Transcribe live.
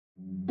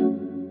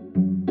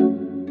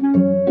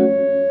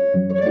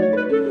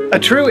A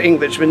true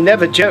Englishman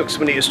never jokes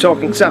when he is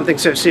talking something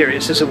so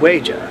serious as a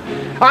wager.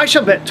 I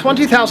shall bet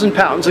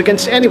 £20,000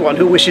 against anyone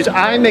who wishes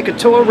I make a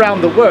tour around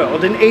the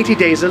world in 80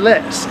 days or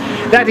less.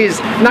 That is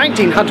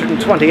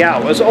 1,920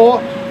 hours,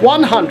 or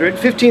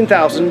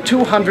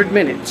 115,200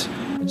 minutes.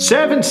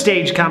 Servant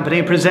Stage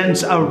Company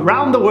presents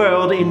Around the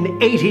World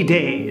in 80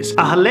 Days,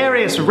 a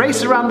hilarious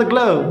race around the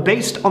globe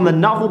based on the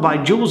novel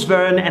by Jules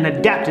Verne and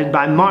adapted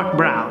by Mark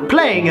Brown,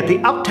 playing at the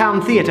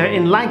Uptown Theatre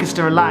in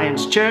Lancaster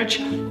Alliance Church,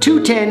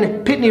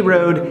 210 Pitney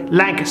Road,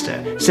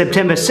 Lancaster,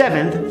 September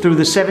 7th through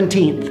the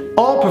 17th.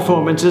 All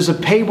performances are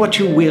pay what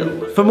you will.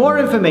 For more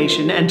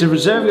information and to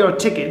reserve your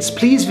tickets,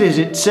 please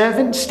visit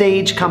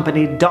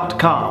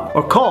servantstagecompany.com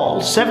or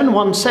call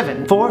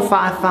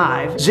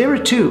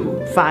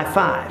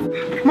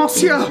 717-455-0255.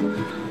 Monsieur!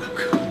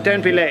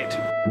 Don't be late.